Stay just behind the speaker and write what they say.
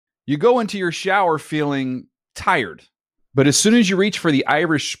You go into your shower feeling tired, but as soon as you reach for the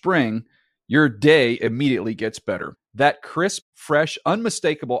Irish Spring, your day immediately gets better. That crisp, fresh,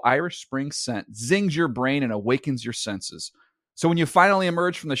 unmistakable Irish Spring scent zings your brain and awakens your senses. So when you finally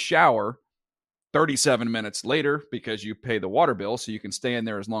emerge from the shower 37 minutes later, because you pay the water bill so you can stay in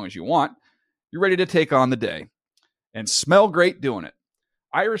there as long as you want, you're ready to take on the day and smell great doing it.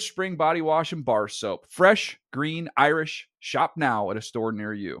 Irish Spring Body Wash and Bar Soap. Fresh, green, Irish. Shop now at a store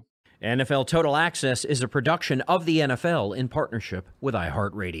near you. NFL Total Access is a production of the NFL in partnership with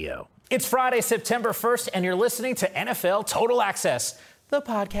iHeartRadio. It's Friday, September 1st, and you're listening to NFL Total Access, the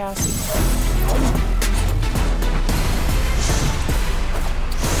podcast.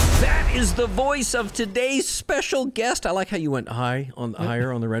 That is the voice of today's special guest. I like how you went higher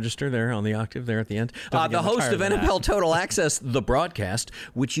on the register there, on the octave there at the end. The host of NFL Total Access, the broadcast,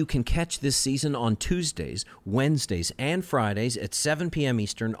 which you can catch this season on Tuesdays, Wednesdays, and Fridays at 7 p.m.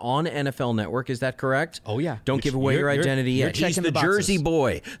 Eastern on NFL Network. Is that correct? Oh, yeah. Don't give away your identity yet. He's the Jersey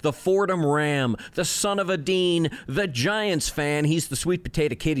boy, the Fordham Ram, the son of a Dean, the Giants fan. He's the sweet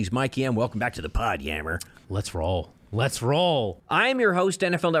potato kid. He's Mikey M. Welcome back to the pod, Yammer. Let's roll. Let's roll. I'm your host,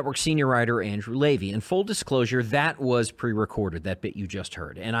 NFL Network senior writer Andrew Levy. And full disclosure, that was pre-recorded, that bit you just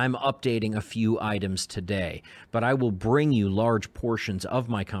heard. And I'm updating a few items today. But I will bring you large portions of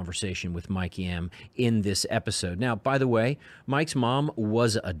my conversation with Mikey M in this episode. Now, by the way, Mike's mom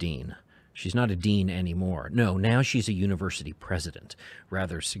was a dean. She's not a dean anymore. No, now she's a university president.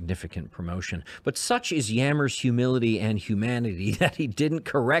 Rather significant promotion. But such is Yammer's humility and humanity that he didn't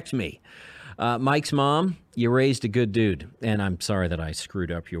correct me. Mike's mom, you raised a good dude, and I'm sorry that I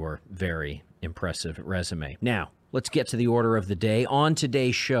screwed up your very impressive resume. Now, let's get to the order of the day. On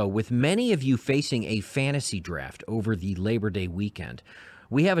today's show, with many of you facing a fantasy draft over the Labor Day weekend,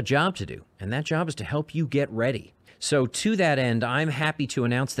 we have a job to do, and that job is to help you get ready. So to that end, I'm happy to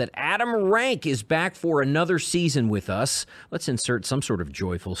announce that Adam Rank is back for another season with us. Let's insert some sort of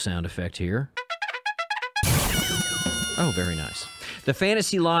joyful sound effect here. Oh, very nice. The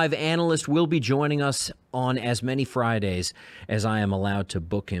Fantasy Live analyst will be joining us on as many Fridays as I am allowed to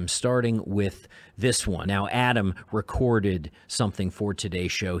book him, starting with this one. Now, Adam recorded something for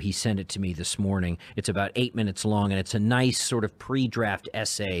today's show. He sent it to me this morning. It's about 8 minutes long, and it's a nice sort of pre-draft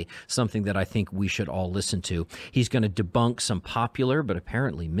essay, something that I think we should all listen to. He's going to debunk some popular but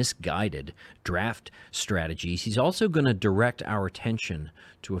apparently misguided draft strategies. He's also going to direct our attention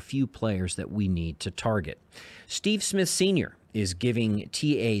to a few players that we need to target. Steve Smith Sr. is giving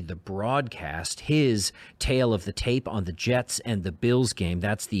TA the broadcast his tale of the tape on the Jets and the Bills game.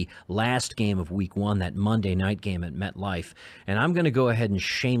 That's the last game of Week 1, that Monday night game at MetLife. And I'm going to go ahead and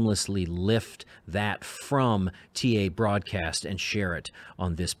shamelessly lift that from TA broadcast and share it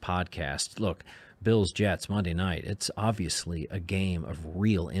on this podcast. Look, Bills-Jets Monday night, it's obviously a game of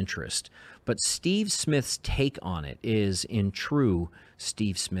real interest. But Steve Smith's take on it is, in true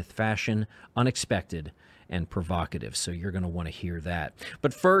Steve Smith fashion, unexpected and provocative, so you're going to want to hear that.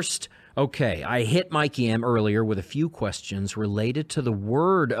 But first, okay, I hit Mikey M earlier with a few questions related to the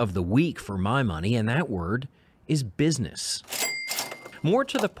word of the week for my money, and that word is business. More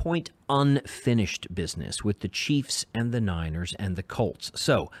to the point, unfinished business with the Chiefs and the Niners and the Colts.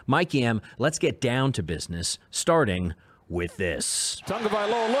 So, Mikey M, let's get down to business, starting with this.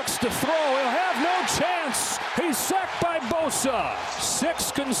 Tagovailoa looks to throw. He'll have no chance. He's sacked by Bosa.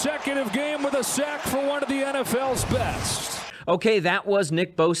 6th consecutive game with a sack for one of the NFL's best. Okay, that was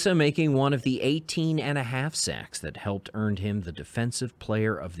Nick Bosa making one of the 18.5 sacks that helped earn him the Defensive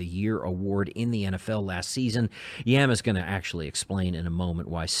Player of the Year award in the NFL last season. Yam is going to actually explain in a moment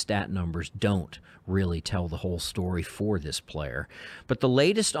why stat numbers don't really tell the whole story for this player. But the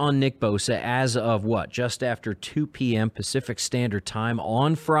latest on Nick Bosa as of just after 2 p.m. Pacific Standard Time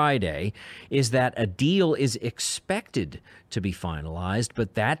on Friday is that a deal is expected to be finalized,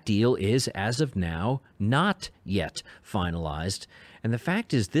 but that deal is, as of now, not yet finalized. And the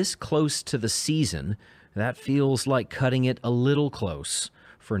fact is, this close to the season, that feels like cutting it a little close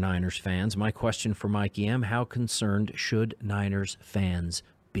for Niners fans. My question for Mikey M, how concerned should Niners fans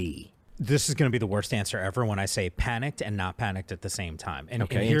be? This is going to be the worst answer ever when I say panicked and not panicked at the same time. And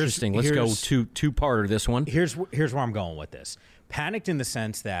interesting. Let's go two-parter this one. Here's where I'm going with this. Panicked in the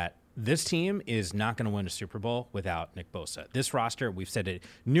sense that this team is not going to win a Super Bowl without Nick Bosa. This roster, we've said it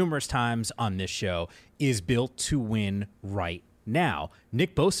numerous times on this show, is built to win right now.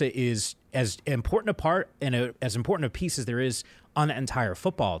 Nick Bosa is as important a part and as important a piece as there is on the entire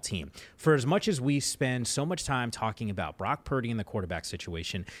football team. For as much as we spend so much time talking about Brock Purdy and the quarterback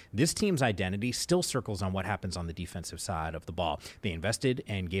situation, this team's identity still circles on what happens on the defensive side of the ball. They invested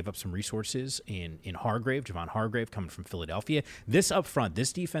and gave up some resources in Hargrave, Javon Hargrave, coming from Philadelphia. This up front,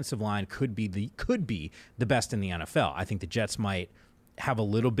 this defensive line could be the best in the NFL. I think the Jets might have a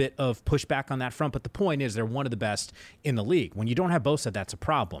little bit of pushback on that front, but the point is they're one of the best in the league. When you don't have Bosa, that's a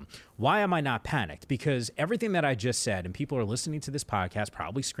problem. Why am I not panicked? Because everything that I just said, and people are listening to this podcast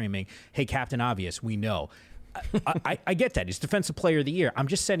probably screaming, hey, Captain Obvious, we know. I get that. He's Defensive Player of the Year. I'm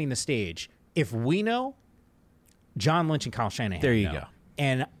just setting the stage. If we know, John Lynch and Kyle Shanahan there you know. go.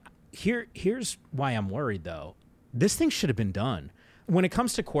 And here's why I'm worried, though. This thing should have been done. When it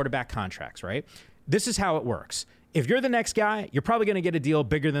comes to quarterback contracts, right? This is how it works. If you're the next guy, you're probably going to get a deal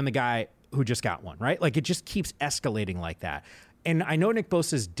bigger than the guy who just got one, right? Like, it just keeps escalating like that. And I know Nick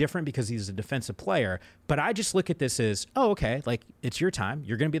Bosa is different because he's a defensive player, but I just look at this as, oh, okay, like, it's your time.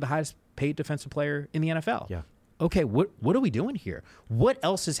 You're going to be the highest paid defensive player in the NFL. Yeah. Okay, what are we doing here? What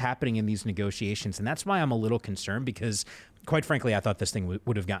else is happening in these negotiations? And that's why I'm a little concerned, because quite frankly, I thought this thing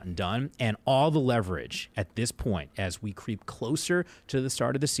would have gotten done. And all the leverage at this point, as we creep closer to the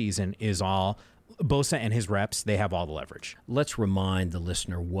start of the season, is all Bosa and his reps. They have all the leverage. Let's remind the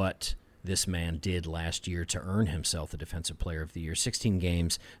listener what this man did last year to earn himself the Defensive Player of the Year. 16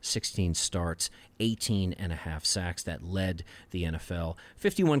 games, 16 starts, 18 and a half sacks. That led the NFL.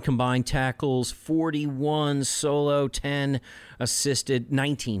 51 combined tackles, 41 solo, 10 assisted,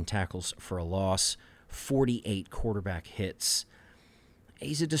 19 tackles for a loss, 48 quarterback hits.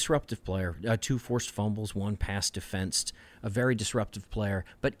 He's a disruptive player. 2 forced fumbles, 1 pass defensed, a very disruptive player.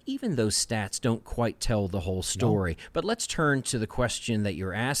 But even those stats don't quite tell the whole story. No. But let's turn to the question that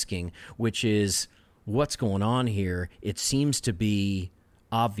you're asking, which is, what's going on here? It seems to be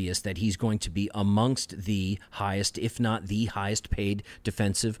obvious that he's going to be amongst the highest, if not the highest paid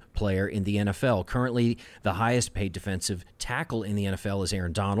defensive player in the NFL. Currently, the highest paid defensive tackle in the NFL is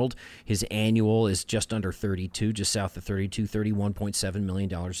Aaron Donald. His annual is just under 32, just south of 32, $31.7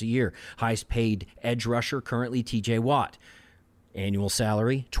 million a year. Highest paid edge rusher currently TJ Watt. Annual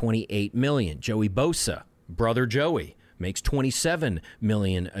salary, $28 million. Joey Bosa, brother Joey, makes $27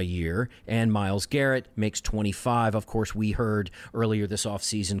 million a year, and Myles Garrett makes $25. Of course, we heard earlier this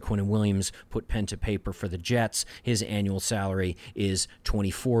offseason Quinnen Williams put pen to paper for the Jets. His annual salary is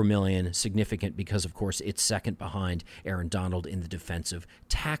 $24 million, significant because, of course, it's second behind Aaron Donald in the defensive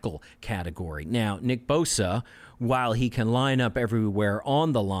tackle category. Now, Nick Bosa, while he can line up everywhere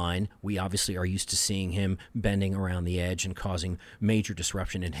on the line, we obviously are used to seeing him bending around the edge and causing major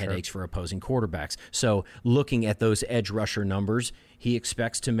disruption and headaches for opposing quarterbacks. So looking at those edge rusher numbers, he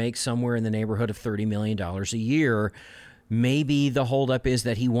expects to make somewhere in the neighborhood of $30 million a year. Maybe the holdup is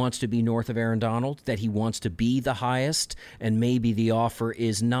that he wants to be north of Aaron Donald, that he wants to be the highest, and maybe the offer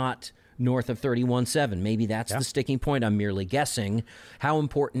is not north of 31.7. Maybe that's the sticking point. I'm merely guessing. How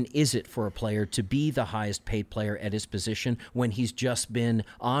important is it for a player to be the highest paid player at his position when he's just been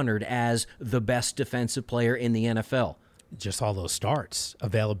honored as the best defensive player in the NFL? Just all those starts,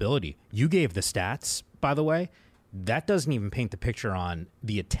 availability. You gave the stats, by the way. That doesn't even paint the picture on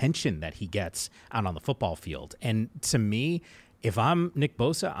the attention that he gets out on the football field. And to me, if I'm Nick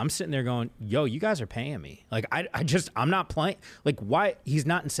Bosa, I'm sitting there going, yo, you guys are paying me. Like, I'm not playing. Like, why? He's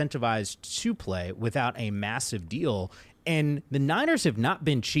not incentivized to play without a massive deal. And the Niners have not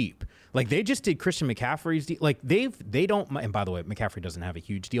been cheap. Like, they just did Christian McCaffrey's deal. Like, they don't, and by the way, McCaffrey doesn't have a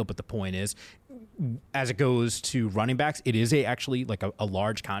huge deal, but the point is, as it goes to running backs, it is actually a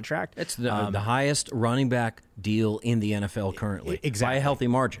large contract. It's the highest running back deal in the NFL currently. Exactly. By a healthy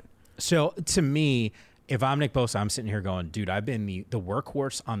margin. So, to me, if I'm Nick Bosa, I'm sitting here going, dude, I've been the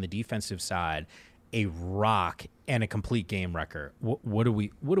workhorse on the defensive side, a rock, and a complete game wrecker. What are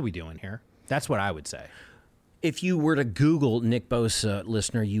we doing here? That's what I would say. If you were to Google Nick Bosa,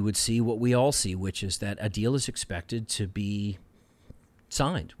 listener, you would see what we all see, which is that a deal is expected to be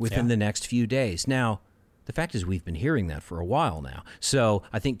signed within the next few days. Now, the fact is we've been hearing that for a while now. So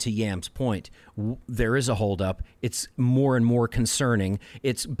I think to Yam's point, there is a holdup. It's more and more concerning.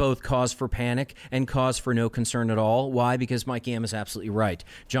 It's both cause for panic and cause for no concern at all. Why? Because Mike Yam is absolutely right.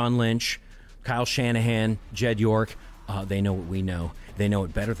 John Lynch, Kyle Shanahan, Jed York, they know what we know. They know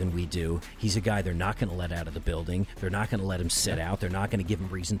it better than we do. He's a guy they're not going to let out of the building. They're not going to let him sit out. They're not going to give him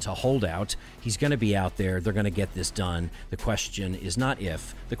reason to hold out. He's going to be out there. They're going to get this done. The question is not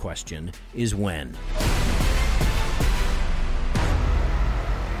if. The question is when.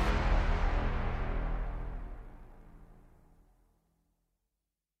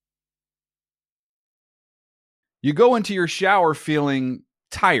 You go into your shower feeling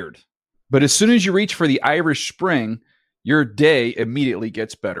tired, but as soon as you reach for the Irish Spring, your day immediately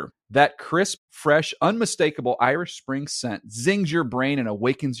gets better. That crisp, fresh, unmistakable Irish Spring scent zings your brain and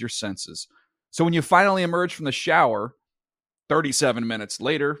awakens your senses. So when you finally emerge from the shower 37 minutes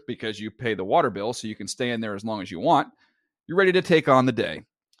later, because you pay the water bill so you can stay in there as long as you want, you're ready to take on the day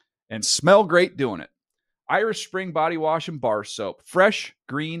and smell great doing it. Irish Spring Body Wash and Bar Soap. Fresh,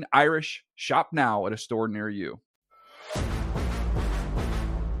 green, Irish. Shop now at a store near you.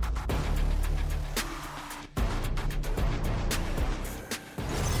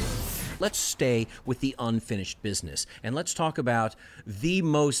 Let's stay with the unfinished business, and let's talk about the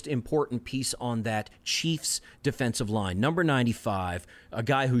most important piece on that Chiefs defensive line. Number 95, a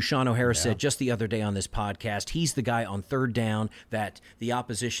guy who Sean O'Hara said just the other day on this podcast, he's the guy on third down that the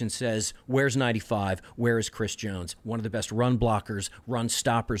opposition says, where's 95? Where is Chris Jones? One of the best run blockers, run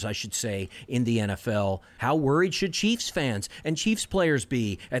stoppers, I should say, in the NFL. How worried should Chiefs fans and Chiefs players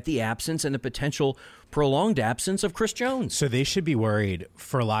be at the absence and the potential prolonged absence of Chris Jones? So they should be worried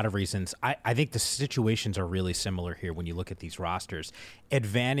for a lot of reasons. I think the situations are really similar here when you look at these rosters.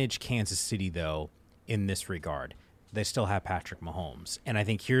 Advantage Kansas City, though, in this regard. They still have Patrick Mahomes. And I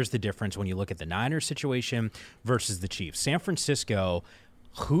think here's the difference when you look at the Niners situation versus the Chiefs. San Francisco,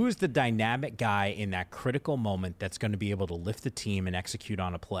 who's the dynamic guy in that critical moment that's going to be able to lift the team and execute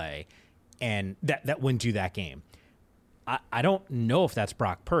on a play and that wins you that game? I don't know if that's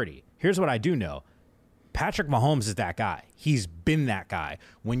Brock Purdy. Here's what I do know. Patrick Mahomes is that guy. He's been that guy.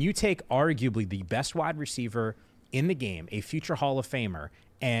 When you take arguably the best wide receiver in the game, a future Hall of Famer,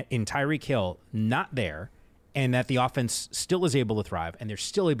 and in Tyreek Hill, not there, and that the offense still is able to thrive, and they're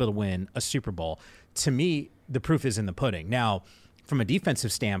still able to win a Super Bowl, to me, the proof is in the pudding. Now, from a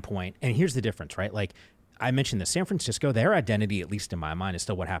defensive standpoint, and here's the difference, right? Like I mentioned, the San Francisco, their identity, at least in my mind, is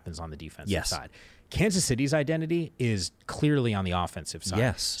still what happens on the defensive side. Kansas City's identity is clearly on the offensive side.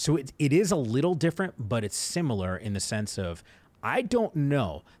 Yes. So it is a little different, but it's similar in the sense of, I don't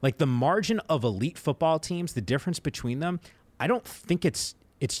know, like the margin of elite football teams, the difference between them, I don't think it's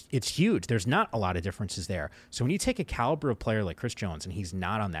huge. There's not a lot of differences there. So when you take a caliber of player like Chris Jones and he's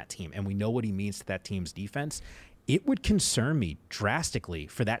not on that team, and we know what he means to that team's defense, it would concern me drastically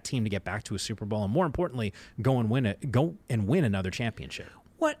for that team to get back to a Super Bowl and, more importantly, go and win another championship.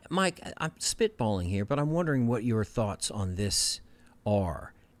 What, Mike, I'm spitballing here, but I'm wondering what your thoughts on this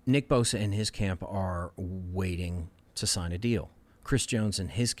are. Nick Bosa and his camp are waiting to sign a deal. Chris Jones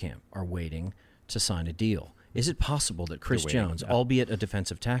and his camp are waiting to sign a deal. Is it possible that Chris Jones, albeit a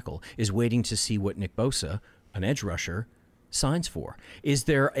defensive tackle, is waiting to see what Nick Bosa, an edge rusher, signs for? Is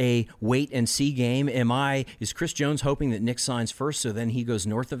there a wait-and-see game? Is Chris Jones hoping that Nick signs first so then he goes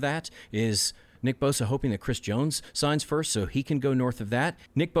north of that? Is Nick Bosa hoping that Chris Jones signs first so he can go north of that?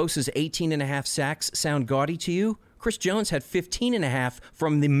 Nick Bosa's 18.5 sacks sound gaudy to you? Chris Jones had 15.5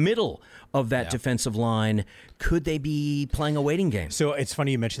 from the middle of that defensive line. Could they be playing a waiting game? So it's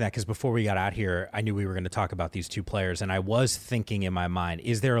funny you mentioned that because before we got out here, I knew we were going to talk about these two players, and I was thinking in my mind,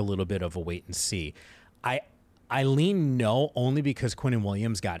 is there a little bit of a wait and see? I lean no, only because Quinnen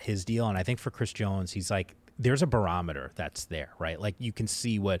Williams got his deal, and I think for Chris Jones, he's like, there's a barometer that's there, right? Like you can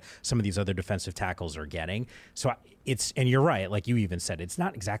see what some of these other defensive tackles are getting. So and you're right, like you even said, it's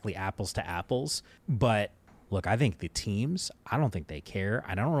not exactly apples to apples, but look, I think the teams, I don't think they care.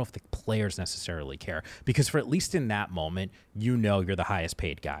 I don't know if the players necessarily care, because for at least in that moment, you know you're the highest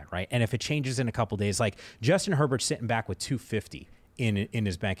paid guy, right? And if it changes in a couple days, like Justin Herbert's sitting back with $250 in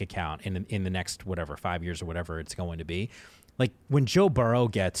his bank account in the next 5 years or whatever it's going to be. Like when Joe Burrow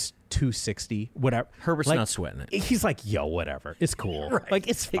gets $260, whatever, Herbert's like, not sweating it. He's like, yo, whatever, it's cool. Right. Like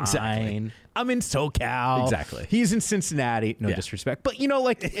it's fine. Exactly. I'm in SoCal. Exactly. He's in Cincinnati. No disrespect, but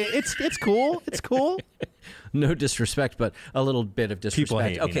like it's cool. It's cool. No disrespect, but a little bit of disrespect. People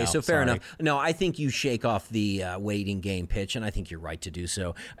hate me okay, now. so fair Sorry. enough. No, I think you shake off the waiting game pitch, and I think you're right to do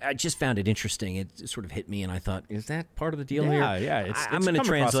so. I just found it interesting. It sort of hit me, and I thought, is that part of the deal here? Yeah. I'm going to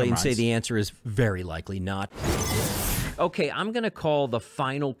translate and say the answer is very likely not. Okay, I'm going to call the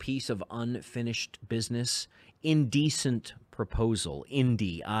final piece of unfinished business indecent proposal.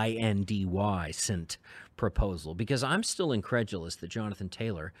 Indy, I-N-D-Y, cent proposal. Because I'm still incredulous that Jonathan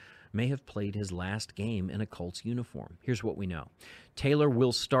Taylor may have played his last game in a Colts uniform. Here's what we know. Taylor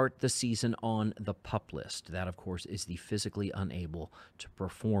will start the season on the PUP list. That, of course, is the physically unable to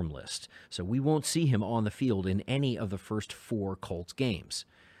perform list. So we won't see him on the field in any of the first 4 Colts games.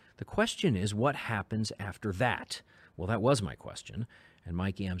 The question is, what happens after that? Well, that was my question, and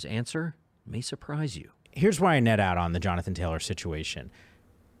Mike Yam's answer may surprise you. Here's where I net out on the Jonathan Taylor situation.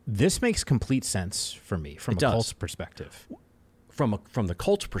 This makes complete sense for me from a Colts perspective. From the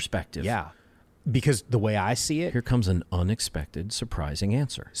Colts perspective. Yeah, because the way I see it, here comes an unexpected, surprising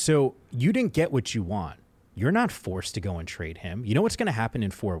answer. So you didn't get what you want You're not forced to go and trade him. You know what's going to happen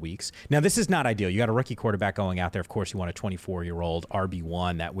in 4 weeks? Now, this is not ideal. You got a rookie quarterback going out there. Of course, you want a 24-year-old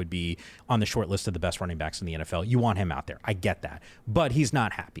RB1 that would be on the short list of the best running backs in the NFL. You want him out there. I get that. But he's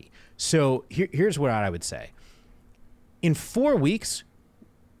not happy. So here's what I would say. In 4 weeks,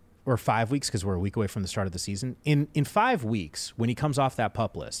 or 5 weeks, because we're a week away from the start of the season, in 5 weeks, when he comes off that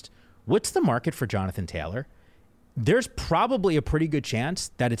PUP list, what's the market for Jonathan Taylor? There's probably a pretty good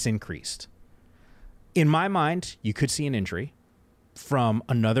chance that it's increased. In my mind, you could see an injury from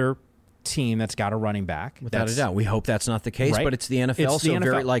another team that's got a running back. Without a doubt. We hope that's not the case, right? but it's the NFL, It's the so NFL.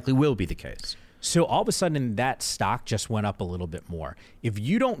 very likely will be the case. So all of a sudden, that stock just went up a little bit more. If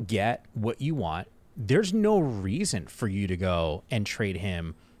you don't get what you want, there's no reason for you to go and trade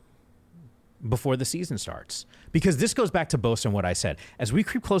him before the season starts. Because this goes back to Bosa and what I said. As we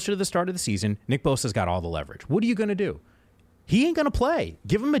creep closer to the start of the season, Nick Bosa's got all the leverage. What are you going to do? He ain't going to play.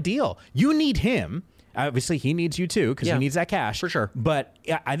 Give him a deal. You need him. Obviously, he needs you too because he needs that cash. For sure. But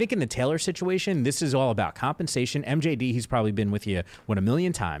I think in the Taylor situation, this is all about compensation. MJD, he's probably been with you, a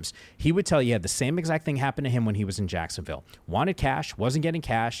million times. He would tell you the same exact thing happened to him when he was in Jacksonville. Wanted cash, wasn't getting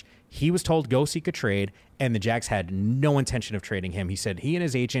cash. He was told go seek a trade, and the Jags had no intention of trading him. He said he and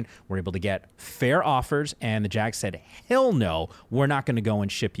his agent were able to get fair offers, and the Jags said, hell no, we're not going to go and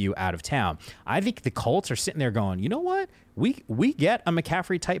ship you out of town. I think the Colts are sitting there going, you know what? We get a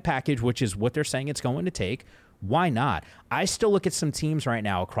McCaffrey-type package, which is what they're saying it's going to take. Why not? I still look at some teams right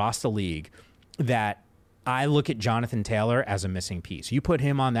now across the league that I look at Jonathan Taylor as a missing piece. You put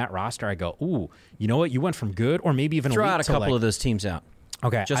him on that roster, I go, ooh, you know what? You went from good or maybe even Throw elite out a to couple of those teams out.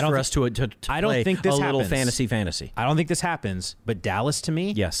 Okay. Just for us to I don't play think this a little happens. fantasy. I don't think this happens, but Dallas to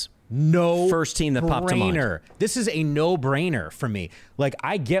me, Yes. no First team that popped to mind. brainer. This is a no-brainer for me. Like,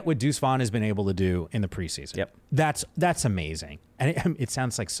 I get what Deuce Vaughn has been able to do in the preseason. Yep. That's amazing. And it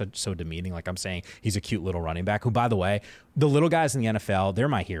sounds like so demeaning, like I'm saying he's a cute little running back, who, by the way, the little guys in the NFL, they're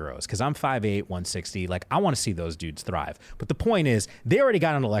my heroes because I'm 5'8", 160. Like, I want to see those dudes thrive. But the point is, they already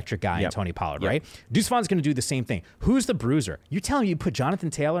got an electric guy in Tony Pollard, right? Deuce Vaughn's going to do the same thing. Who's the bruiser? You're telling me you put Jonathan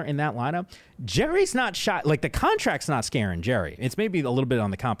Taylor in that lineup? Jerry's not shot. Like, the contract's not scaring Jerry. It's maybe a little bit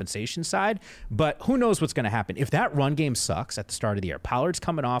on the compensation side, but who knows what's going to happen. If that run game sucks at the start of the year, Pollard's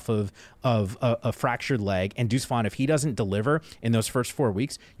coming off of a fractured leg, and Deuce Vaughn, if he doesn't deliver in those first 4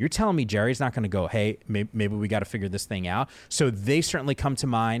 weeks, you're telling me Jerry's not going to go, hey, maybe we got to figure this thing out. So they certainly come to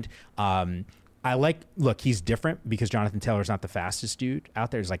mind. Look, he's different because Jonathan Taylor's not the fastest dude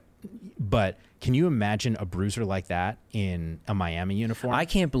out there. It's like, but can you imagine a bruiser like that in a Miami uniform? I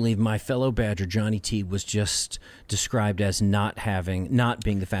can't believe my fellow Badger Johnny T was just described as not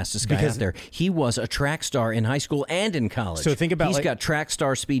being the fastest guy out there. He was a track star in high school and in college. So think about, he's got track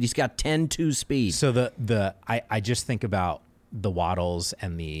star speed. He's got 10-2 speed. So I just think about the Waddles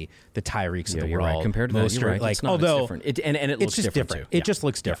and the Tyreeks of the you're world. right. Compared to that, you're right. Like, it's not, although it's different. And it looks just different too. It just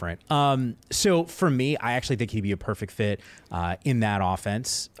looks different. So for me, I actually think he'd be a perfect fit in that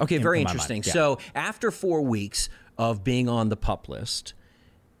offense. Okay, very in my interesting. mind. Yeah. So after 4 weeks of being on the PUP list,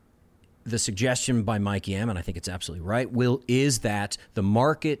 the suggestion by Mikey M, and I think it's absolutely right, is that the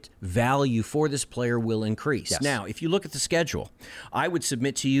market value for this player will increase. Yes. Now, if you look at the schedule, I would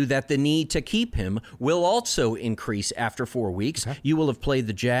submit to you that the need to keep him will also increase after 4 weeks. Okay. You will have played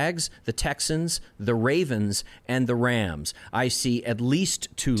the Jags, the Texans, the Ravens, and the Rams. I see at least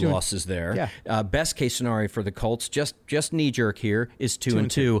two losses there. Yeah. Best case scenario for the Colts, just knee-jerk here, is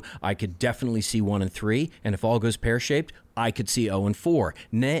 2-2. I could definitely see 1-3, and if all goes pear-shaped, I could see 0-4.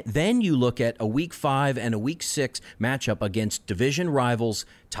 Then you look at a Week 5 and a Week 6 matchup against division rivals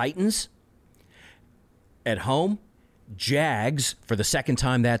Titans at home, Jags for the second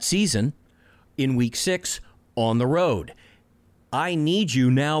time that season in Week 6 on the road. I need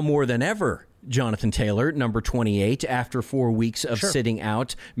you now more than ever, Jonathan Taylor, number 28, after 4 weeks of sitting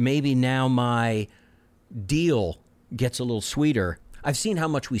out. Maybe now my deal gets a little sweeter. I've seen how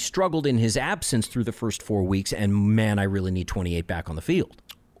much we struggled in his absence through the first 4 weeks, and man, I really need 28 back on the field.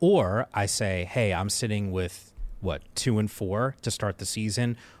 Or I say, hey, I'm sitting with, 2-4 to start the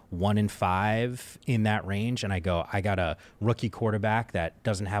season, 1-5 in that range, and I go, I got a rookie quarterback that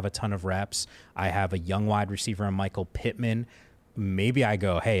doesn't have a ton of reps. I have a young wide receiver in Michael Pittman. Maybe I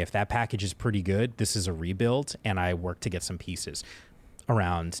go, hey, if that package is pretty good, this is a rebuild, and I work to get some pieces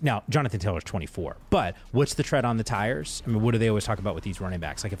around. Now, Jonathan Taylor's 24, but what's the tread on the tires? I mean, what do they always talk about with these running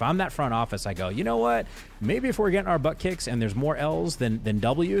backs? Like, if I'm that front office, I go, you know what? Maybe if we're getting our butt kicks and there's more L's than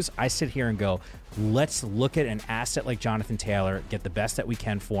W's, I sit here and go, let's look at an asset like Jonathan Taylor, get the best that we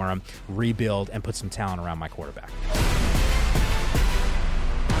can for him, rebuild, and put some talent around my quarterback.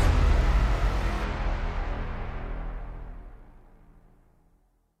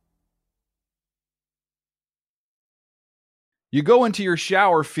 You go into your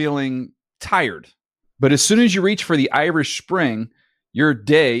shower feeling tired, but as soon as you reach for the Irish Spring, your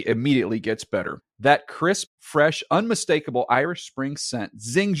day immediately gets better. That crisp, fresh, unmistakable Irish Spring scent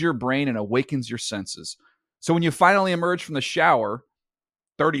zings your brain and awakens your senses. So when you finally emerge from the shower,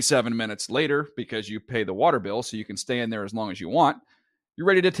 37 minutes later, because you pay the water bill so you can stay in there as long as you want, you're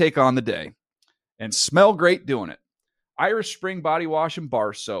ready to take on the day and smell great doing it. Irish Spring Body Wash and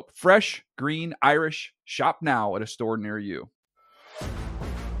Bar Soap. Fresh, green, Irish. Shop now at a store near you.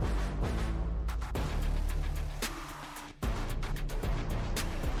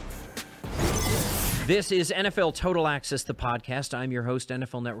 This is NFL Total Access, the podcast. I'm your host,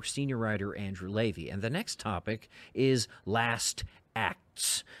 NFL Network senior writer Andrew Levy. And the next topic is last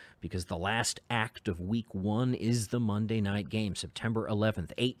acts, because the last act of Week 1 is the Monday night game, September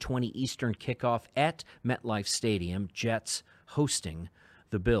 11th, 8:20 Eastern kickoff at MetLife Stadium, Jets hosting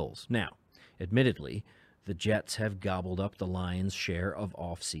the Bills. Now, admittedly, the Jets have gobbled up the Lions' share of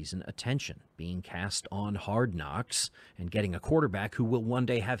offseason attention, being cast on Hard Knocks and getting a quarterback who will one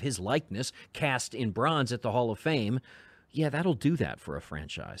day have his likeness cast in bronze at the Hall of Fame. Yeah, that'll do that for a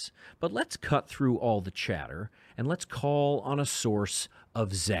franchise. But let's cut through all the chatter and let's call on a source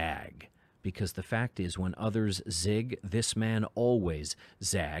of zag. Because the fact is, when others zig, this man always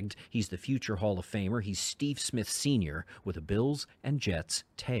zagged. He's the future Hall of Famer. He's Steve Smith Sr. with a Bills and Jets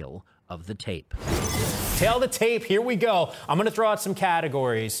tale of the tape. Tail the tape, here we go. I'm going to throw out some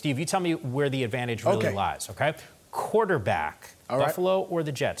categories. Steve, you tell me where the advantage really lies, okay? Quarterback, all right. Buffalo or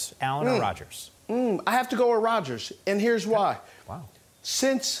the Jets, Allen or Rodgers? I have to go with Rodgers, and here's why. Wow.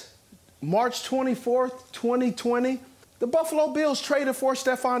 Since March 24th, 2020, the Buffalo Bills traded for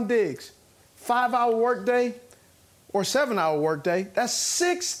Stephon Diggs. 5-hour workday or 7-hour workday, that's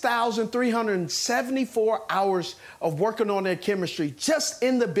 6,374 hours of working on their chemistry just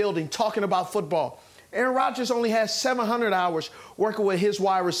in the building talking about football. Aaron Rodgers only has 700 hours working with his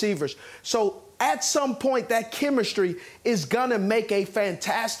wide receivers. So at some point, that chemistry is going to make a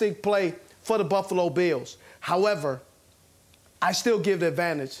fantastic play for the Buffalo Bills. However, I still give the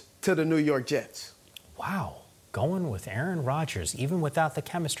advantage to the New York Jets. Wow. Going with Aaron Rodgers, even without the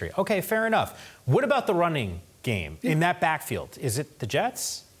chemistry. Okay, fair enough. What about the running game in that backfield? Is it the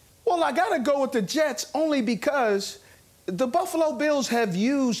Jets? Well, I got to go with the Jets only because the Buffalo Bills have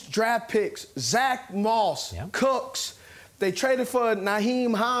used draft picks, Zach Moss, Cooks. They traded for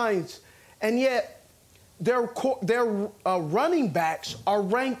Nyheim Hines, and yet their running backs are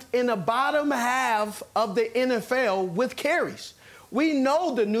ranked in the bottom half of the NFL with carries. We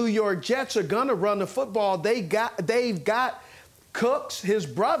know the New York Jets are going to run the football. They've got Cooks, his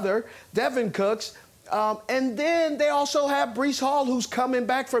brother, Devin Cooks, and then they also have Breece Hall, who's coming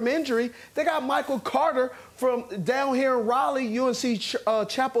back from injury. They got Michael Carter from down here in Raleigh, UNC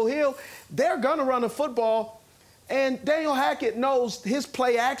Chapel Hill. They're going to run the football, and Daniel Hackett knows his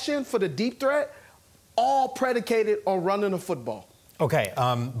play action for the deep threat, all predicated on running the football. Okay,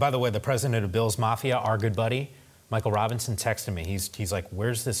 by the way, the president of Bills Mafia, our good buddy, Michael Robinson, texted me. He's like,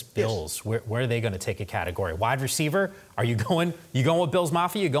 where's this Bills? Yes. Where are they going to take a category? Wide receiver? Are you going with Bills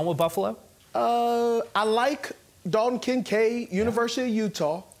Mafia? You going with Buffalo? I like Dalton Kincaid, University of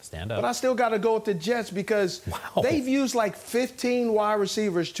Utah. Stand up. But I still got to go with the Jets because they've used like 15 wide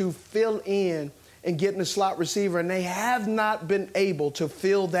receivers to fill in and get in the slot receiver, and they have not been able to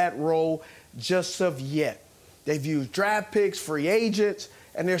fill that role just of yet. They've used draft picks, free agents,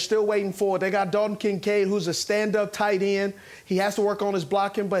 and they're still waiting for it. They got Dalton Kincaid, who's a stand-up tight end. He has to work on his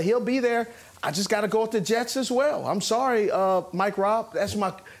blocking, but he'll be there. I just got to go with the Jets as well. I'm sorry, Mike Robb. That's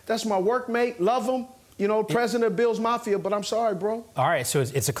my workmate. Love him. You know, president of Bills Mafia, but I'm sorry, bro. All right, so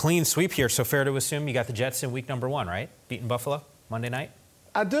it's a clean sweep here. So fair to assume you got the Jets in week number 1, right? Beating Buffalo Monday night?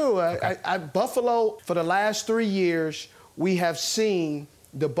 I do. Okay. Buffalo, for the last 3 years, we have seen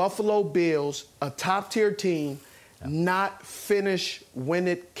the Buffalo Bills, a top-tier team, not finish when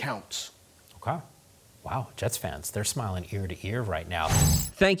it counts. Okay. Wow, Jets fans, they're smiling ear to ear right now.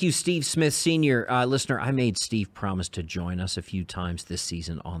 Thank you, Steve Smith Sr. Listener, I made Steve promise to join us a few times this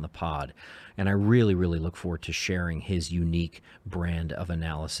season on the pod, and I really, really look forward to sharing his unique brand of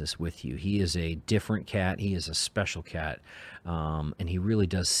analysis with you. He is a different cat. He is a special cat, and he really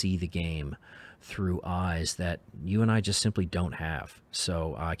does see the game through eyes that you and I just simply don't have.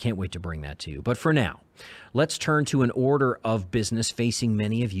 So I can't wait to bring that to you. But for now, let's turn to an order of business facing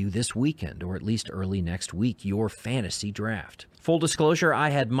many of you this weekend, or at least early next week, your fantasy draft. Full disclosure,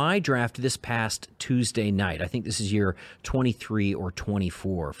 I had my draft this past Tuesday night. I think this is year 23 or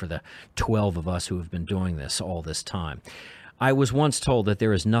 24 for the 12 of us who have been doing this all this time. I was once told that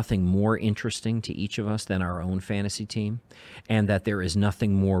there is nothing more interesting to each of us than our own fantasy team, and that there is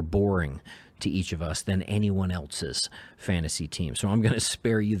nothing more boring to each of us than anyone else's fantasy team. So I'm going to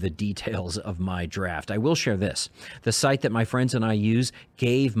spare you the details of my draft. I will share this. The site that my friends and I use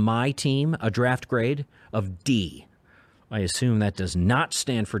gave my team a draft grade of D. I assume that does not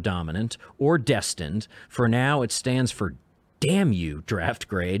stand for dominant or destined. For now, it stands for damn you draft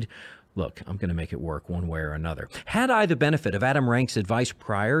grade. Look, I'm going to make it work one way or another. Had I the benefit of Adam Rank's advice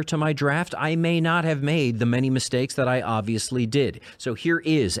prior to my draft, I may not have made the many mistakes that I obviously did. So here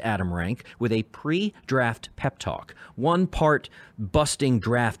is Adam Rank with a pre-draft pep talk. One part busting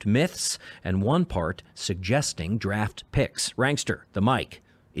draft myths and one part suggesting draft picks. Rankster, the mic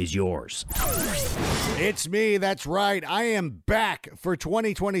is yours. It's me, that's right. I am back for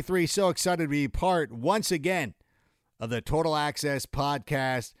 2023. So excited to be part once again of the Total Access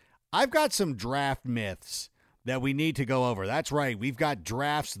podcast. I've got some draft myths that we need to go over. That's right. We've got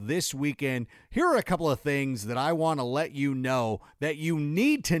drafts this weekend. Here are a couple of things that I want to let you know that you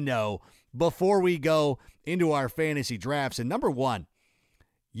need to know before we go into our fantasy drafts. And number one,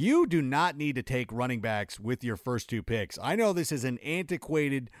 you do not need to take running backs with your first two picks. I know this is an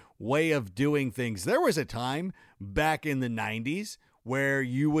antiquated way of doing things. There was a time back in the 90s where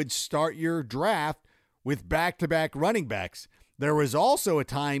you would start your draft with back-to-back running backs. There was also a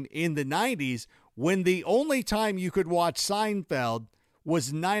time in the 90s when the only time you could watch Seinfeld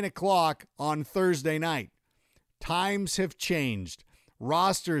was 9 o'clock on Thursday night. Times have changed.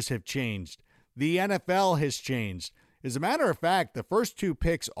 Rosters have changed. The NFL has changed. As a matter of fact, the first two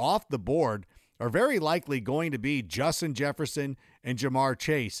picks off the board are very likely going to be Justin Jefferson and Jamar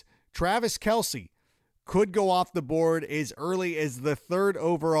Chase. Travis Kelce could go off the board as early as the third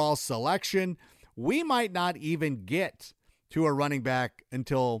overall selection. We might not even get to a running back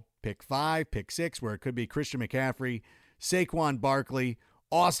until pick 5, pick 6, where it could be Christian McCaffrey, Saquon Barkley,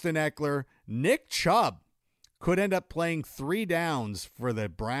 Austin Eckler. Nick Chubb could end up playing 3 downs for the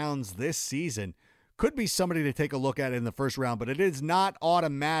Browns this season. Could be somebody to take a look at in the first round, but it is not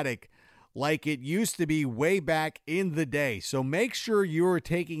automatic like it used to be way back in the day. So make sure you're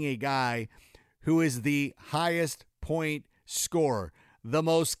taking a guy who is the highest point scorer, the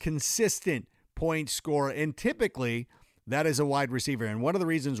most consistent point scorer, and typically that is a wide receiver. And one of the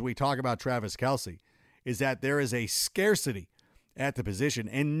reasons we talk about Travis Kelce is that there is a scarcity at the position,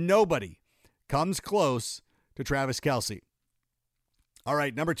 and nobody comes close to Travis Kelce. All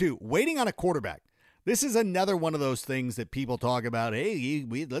right, number 2, waiting on a quarterback. This is another one of those things that people talk about. Hey,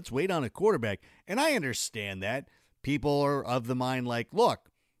 let's wait on a quarterback. And I understand that. People are of the mind like,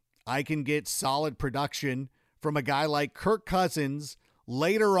 look, I can get solid production from a guy like Kirk Cousins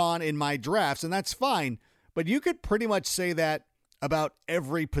later on in my drafts, and that's fine. But you could pretty much say that about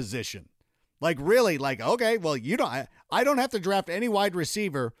every position. Like really, like, okay, well, I don't have to draft any wide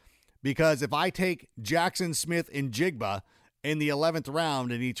receiver because if I take Jackson Smith and Jigba in the 11th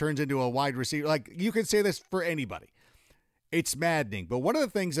round and he turns into a wide receiver, like you could say this for anybody. It's maddening. But one of the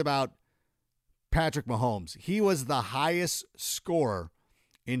things about Patrick Mahomes, he was the highest scorer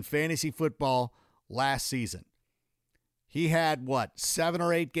in fantasy football last season. He had 7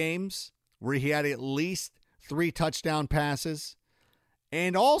 or 8 games where he had at least 3 touchdown passes.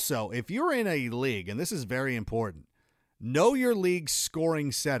 And also, if you're in a league, and this is very important, know your league's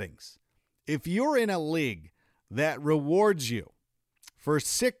scoring settings. If you're in a league that rewards you with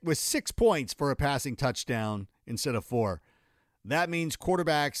 6 points for a passing touchdown instead of 4, that means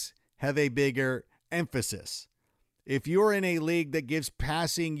quarterbacks have a bigger emphasis. If you're in a league that gives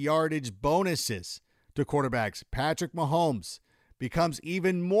passing yardage bonuses to quarterbacks, Patrick Mahomes becomes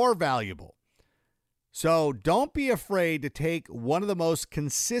even more valuable. So don't be afraid to take one of the most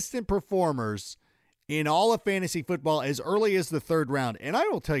consistent performers in all of fantasy football as early as the 3rd round. And I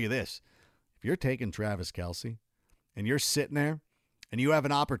will tell you this, if you're taking Travis Kelce and you're sitting there and you have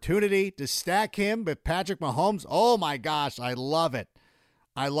an opportunity to stack him with Patrick Mahomes, oh my gosh, I love it.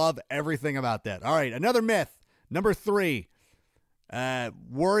 I love everything about that. All right, another myth, number 3,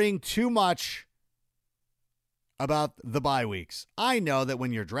 worrying too much about the bye weeks. I know that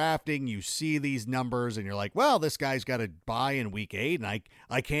when you're drafting, you see these numbers and you're like, well, this guy's got a bye in week 8 and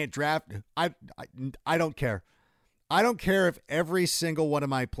I can't draft. I don't care. I don't care if every single one of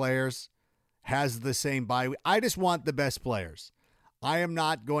my players has the same bye week. I just want the best players. I am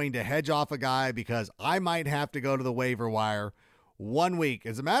not going to hedge off a guy because I might have to go to the waiver wire 1 week.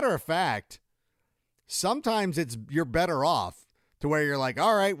 As a matter of fact, sometimes you're better off to where you're like,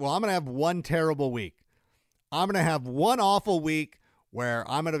 all right, well, I'm going to have one terrible week. I'm going to have one awful week where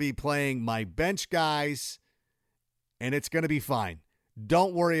I'm going to be playing my bench guys, and it's going to be fine.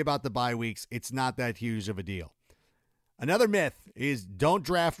 Don't worry about the bye weeks. It's not that huge of a deal. Another myth is don't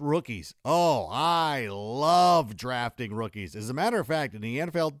draft rookies. Oh, I love drafting rookies. As a matter of fact, in the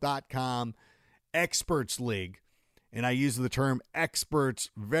NFL.com Experts League, and I use the term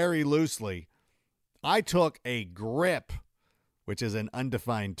experts very loosely, I took a grip, which is an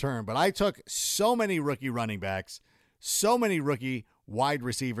undefined term, but I took so many rookie running backs, so many rookie wide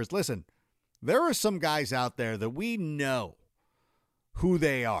receivers. Listen, there are some guys out there that we know who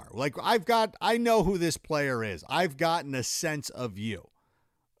they are. Like I know who this player is. I've gotten a sense of you.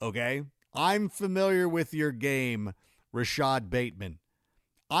 Okay? I'm familiar with your game, Rashad Bateman.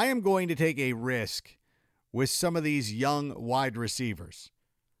 I am going to take a risk with some of these young wide receivers.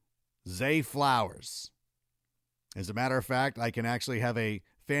 Zay Flowers. As a matter of fact, I can actually have a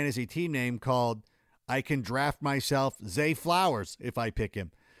fantasy team name called I Can Draft Myself Zay Flowers if I pick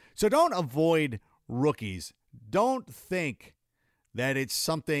him. So don't avoid rookies. Don't think that it's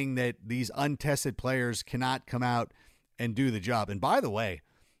something that these untested players cannot come out and do the job. And by the way,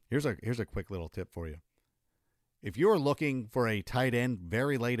 here's a quick little tip for you. If you're looking for a tight end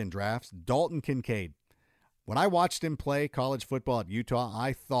very late in drafts, Dalton Kincaid. When I watched him play college football at Utah,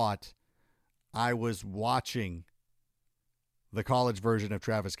 I thought I was watching the college version of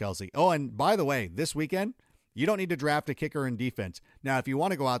Travis Kelce. Oh, and by the way, this weekend, you don't need to draft a kicker in defense. Now, if you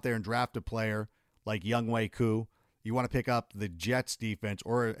want to go out there and draft a player like Younghoe Koo, you want to pick up the Jets defense,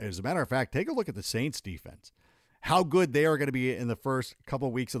 or as a matter of fact, take a look at the Saints defense. How good they are going to be in the first couple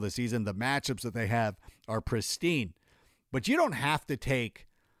of weeks of the season. The matchups that they have are pristine. But you don't have to take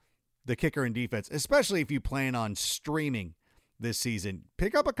the kicker in defense, especially if you plan on streaming this season.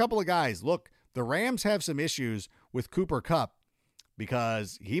 Pick up a couple of guys. Look, the Rams have some issues with Cooper Kupp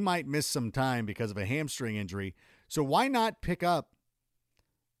because he might miss some time because of a hamstring injury. So why not pick up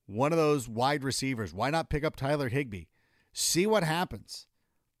one of those wide receivers? Why not pick up Tyler Higbee? See what happens.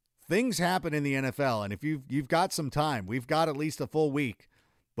 Things happen in the NFL, and if you've got some time, we've got at least a full week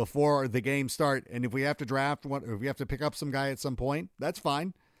before the games start, and if we have to draft one, or if we have to pick up some guy at some point, that's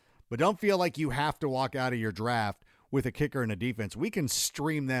fine. But don't feel like you have to walk out of your draft with a kicker and a defense. We can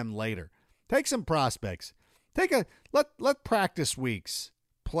stream them later. Take some prospects. Let practice weeks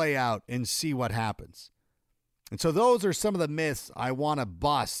play out and see what happens. And so those are some of the myths I want to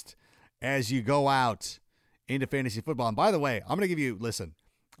bust as you go out into fantasy football. And by the way, I'm going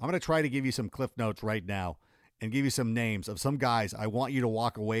to try to give you some cliff notes right now and give you some names of some guys I want you to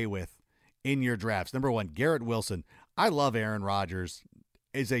walk away with in your drafts. Number one, Garrett Wilson. I love Aaron Rodgers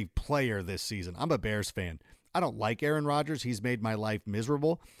as a player this season. I'm a Bears fan. I don't like Aaron Rodgers. He's made my life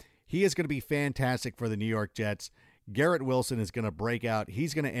miserable. He is going to be fantastic for the New York Jets. Garrett Wilson is going to break out.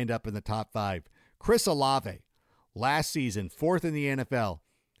 He's going to end up in the top 5. Chris Olave, last season, 4th in the NFL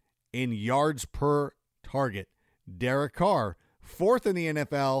in yards per target. Derek Carr, 4th in the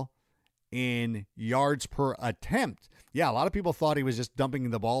NFL in yards per attempt. Yeah, a lot of people thought he was just dumping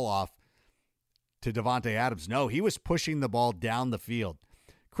the ball off to Davante Adams. No, he was pushing the ball down the field.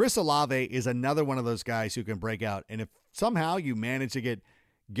 Chris Olave is another one of those guys who can break out. And if somehow you manage to get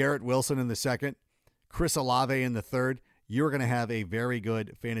Garrett Wilson in the 2nd, Chris Olave in the 3rd, you're going to have a very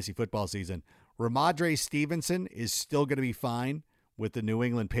good fantasy football season. Ramondre Stevenson is still going to be fine with the New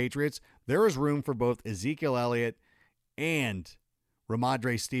England Patriots. There is room for both Ezekiel Elliott and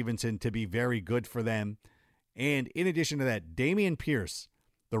Ramondre Stevenson to be very good for them. And in addition to that, Dameon Pierce,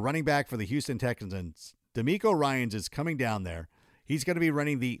 the running back for the Houston Texans, DeMeco Ryans is coming down there. He's going to be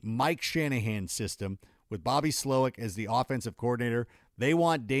running the Mike Shanahan system with Bobby Slowick as the offensive coordinator. They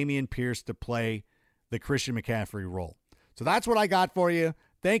want Dameon Pierce to play the Christian McCaffrey role. So that's what I got for you.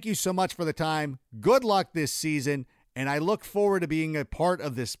 Thank you so much for the time. Good luck this season. And I look forward to being a part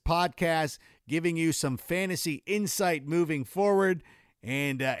of this podcast, giving you some fantasy insight moving forward.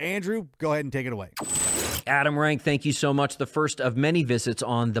 And Andrew, go ahead and take it away. Adam Rank, thank you so much. The first of many visits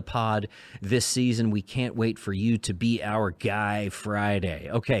on the pod this season. We can't wait for you to be our guy Friday.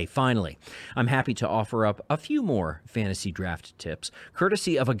 Okay, finally, I'm happy to offer up a few more fantasy draft tips,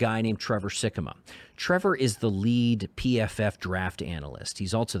 courtesy of a guy named Trevor Sikkema. Trevor is the lead PFF draft analyst.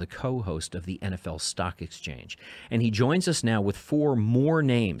 He's also the co-host of the NFL Stock Exchange. And he joins us now with 4 more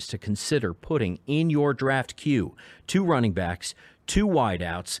names to consider putting in your draft queue. 2 running backs, 2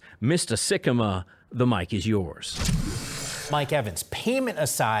 wideouts. Mr. Sikkema, the mic is yours. Mike Evans, payment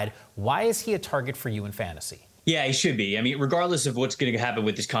aside, why is he a target for you in fantasy? Yeah, he should be. I mean, regardless of what's going to happen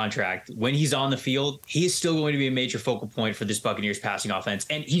with his contract, when he's on the field, he is still going to be a major focal point for this Buccaneers passing offense.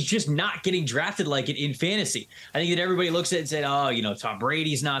 And he's just not getting drafted like it in fantasy. I think that everybody looks at it and said, oh, Tom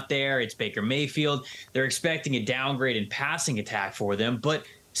Brady's not there. It's Baker Mayfield. They're expecting a downgrade in passing attack for them. But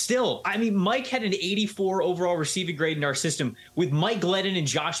Still, I mean, Mike had an 84 overall receiving grade in our system with Mike Glennon and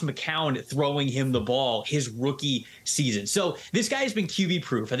Josh McCown throwing him the ball his rookie season. So this guy has been QB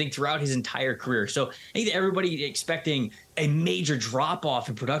proof, I think, throughout his entire career. So I think that everybody expecting a major drop off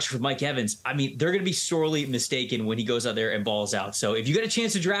in production for Mike Evans, I mean, they're going to be sorely mistaken when he goes out there and balls out. So if you get a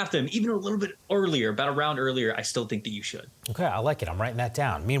chance to draft him, even a little bit earlier, about a round earlier, I still think that you should. Okay, I like it. I'm writing that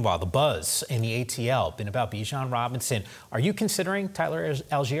down. Meanwhile, the buzz in the ATL been about Bijan Robinson. Are you considering Tyler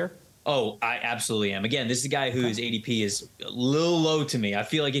Algier? Oh, I absolutely am. Again, this is a guy whose ADP is a little low to me. I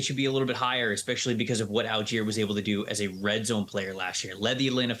feel like it should be a little bit higher, especially because of what Algier was able to do as a red zone player last year. Led the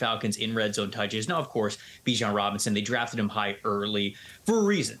Atlanta Falcons in red zone touches. Now, of course, Bijan Robinson, they drafted him high early for a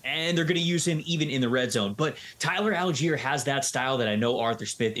reason, and they're going to use him even in the red zone. But Tyler Algier has that style that I know Arthur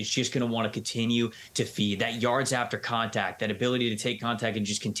Smith is just going to want to continue to feed. That yards after contact, that ability to take contact and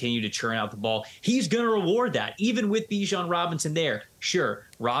just continue to churn out the ball. He's going to reward that, even with Bijan Robinson there. Sure,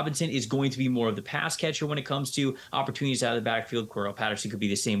 Robinson is going to be more of the pass catcher when it comes to opportunities out of the backfield. Cordell Patterson could be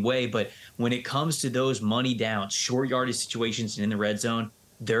the same way. But when it comes to those money downs, short yardage situations and in the red zone,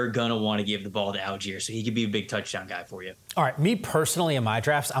 they're going to want to give the ball to Algier. So he could be a big touchdown guy for you. All right, me personally in my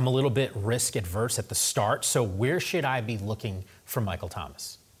drafts, I'm a little bit risk adverse at the start. So where should I be looking for Michael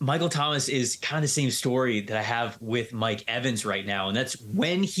Thomas? Michael Thomas is kind of the same story that I have with Mike Evans right now. And that's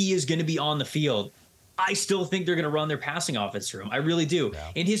when he is going to be on the field. I still think they're going to run their passing offense through him. I really do.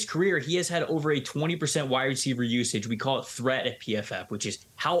 Yeah. In his career, he has had over a 20% wide receiver usage. We call it threat at PFF, which is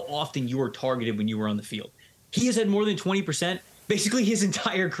how often you were targeted when you were on the field. He has had more than 20% basically his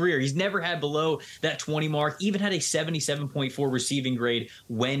entire career. He's never had below that 20 mark, even had a 77.4 receiving grade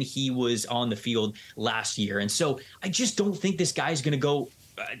when he was on the field last year. And so I just don't think this guy's going to go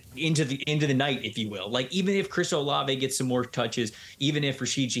into the night, if you will. Like, even if Chris Olave gets some more touches, even if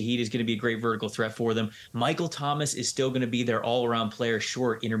Rashid Shaheed is going to be a great vertical threat for them, Michael Thomas is still going to be their all-around player,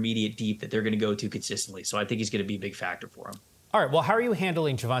 short, intermediate, deep, that they're going to go to consistently. So I think he's going to be a big factor for him. All right, well, how are you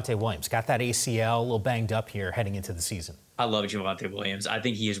handling Javonte Williams? Got that ACL a little banged up here heading into the season. I love Javonte Williams. I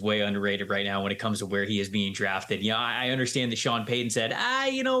think he is way underrated right now when it comes to where he is being drafted. You know, I understand that Sean Payton said,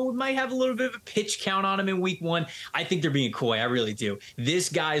 we might have a little bit of a pitch count on him in week one. I think they're being coy. I really do. This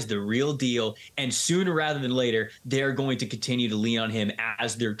guy's the real deal. And sooner rather than later, they're going to continue to lean on him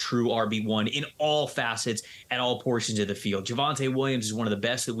as their true RB1 in all facets at all portions of the field. Javonte Williams is one of the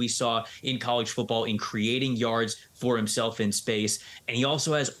best that we saw in college football in creating yards for himself in space. And he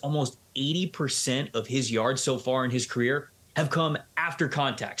also has almost 80% of his yards so far in his career have come after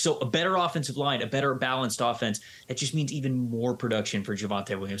contact. So a better offensive line, a better balanced offense, that just means even more production for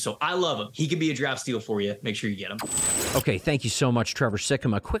Javonte Williams. So I love him. He could be a draft steal for you. Make sure you get him. Okay, thank you so much, Trevor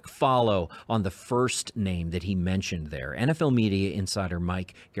Sikkema. A quick follow on the first name that he mentioned there. NFL media insider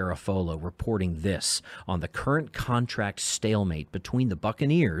Mike Garafolo reporting this on the current contract stalemate between the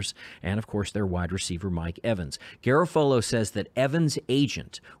Buccaneers and, of course, their wide receiver Mike Evans. Garafolo says that Evans'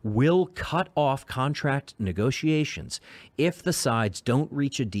 agent will cut off contract negotiations if the sides don't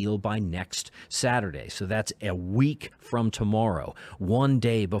reach a deal by next Saturday. So that's a week from tomorrow, one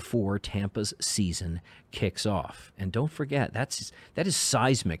day before Tampa's season kicks off. And don't forget, that is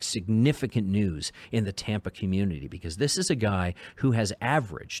seismic, significant news in the Tampa community, because this is a guy who has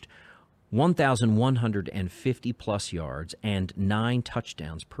averaged 1,150 plus yards and 9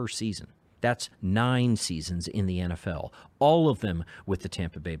 touchdowns per season. That's 9 seasons in the NFL, all of them with the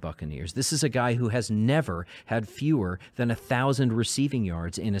Tampa Bay Buccaneers. This is a guy who has never had fewer than 1,000 receiving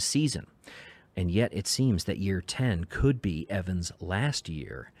yards in a season. And yet it seems that year 10 could be Evans' last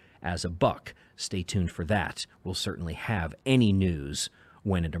year as a Buck. Stay tuned for that. We'll certainly have any news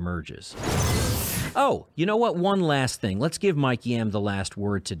when it emerges. Oh, you know what? One last thing. Let's give Mike Yam the last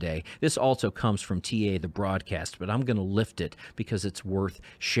word today. This also comes from TA, the broadcast, but I'm going to lift it because it's worth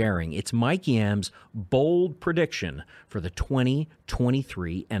sharing. It's Mike Yam's bold prediction for the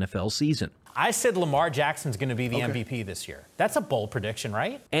 2023 NFL season. I said Lamar Jackson's going to be the MVP this year. That's a bold prediction,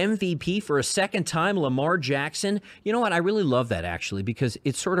 right? MVP for a second time, Lamar Jackson. You know what? I really love that, actually, because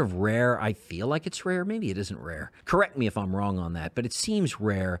it's sort of rare. I feel like it's rare. Maybe it isn't rare. Correct me if I'm wrong on that, but it seems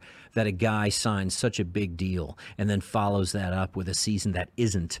rare that a guy signs such a big deal and then follows that up with a season that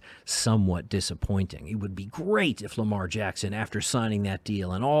isn't somewhat disappointing. It would be great if Lamar Jackson, after signing that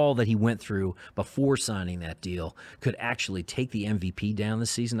deal and all that he went through before signing that deal, could actually take the MVP down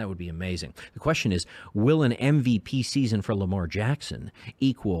this season. That would be amazing. The question is, will an MVP season for Lamar Jackson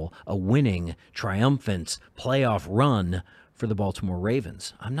equal a winning, triumphant playoff run for the Baltimore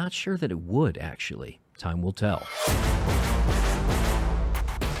Ravens? I'm not sure that it would, actually. Time will tell.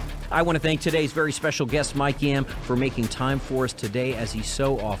 I want to thank today's very special guest, Mike Yam, for making time for us today, as he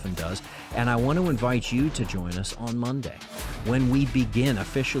so often does. And I want to invite you to join us on Monday when we begin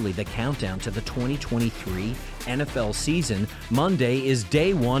officially the countdown to the 2023 NFL season. Monday is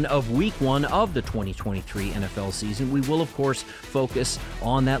day one of week one of the 2023 NFL season. We will, of course, focus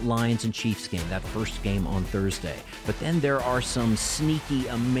on that Lions and Chiefs game, that first game on Thursday. But then there are some sneaky,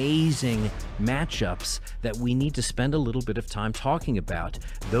 amazing matchups that we need to spend a little bit of time talking about.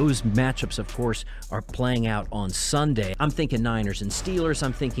 Those matchups, of course, are playing out on Sunday. I'm thinking Niners and Steelers.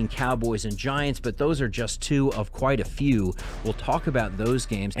 I'm thinking Cowboys and Giants, but those are just two of quite a few. We'll talk about those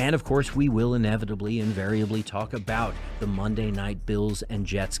games. And, of course, we will invariably talk about the Monday night Bills and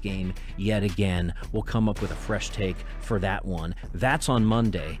Jets game yet again. We'll come up with a fresh take for that one. That's on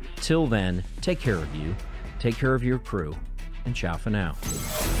Monday. Till then, take care of you, take care of your crew, and ciao for now.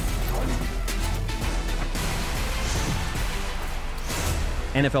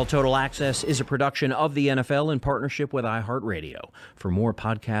 NFL Total Access is a production of the NFL in partnership with iHeartRadio. For more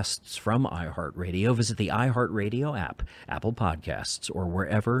podcasts from iHeartRadio, visit the iHeartRadio app, Apple Podcasts, or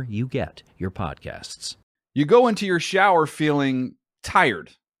wherever you get your podcasts. You go into your shower feeling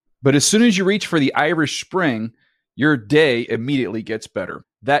tired, but as soon as you reach for the Irish Spring, your day immediately gets better.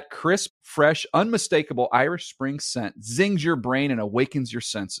 That crisp, fresh, unmistakable Irish Spring scent zings your brain and awakens your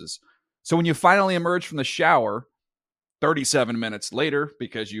senses. So when you finally emerge from the shower 37 minutes later,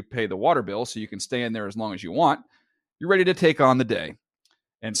 because you pay the water bill so you can stay in there as long as you want, you're ready to take on the day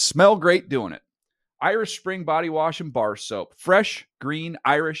and smell great doing it. Irish Spring Body Wash and Bar Soap. Fresh, green,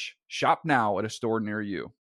 Irish. Shop now at a store near you.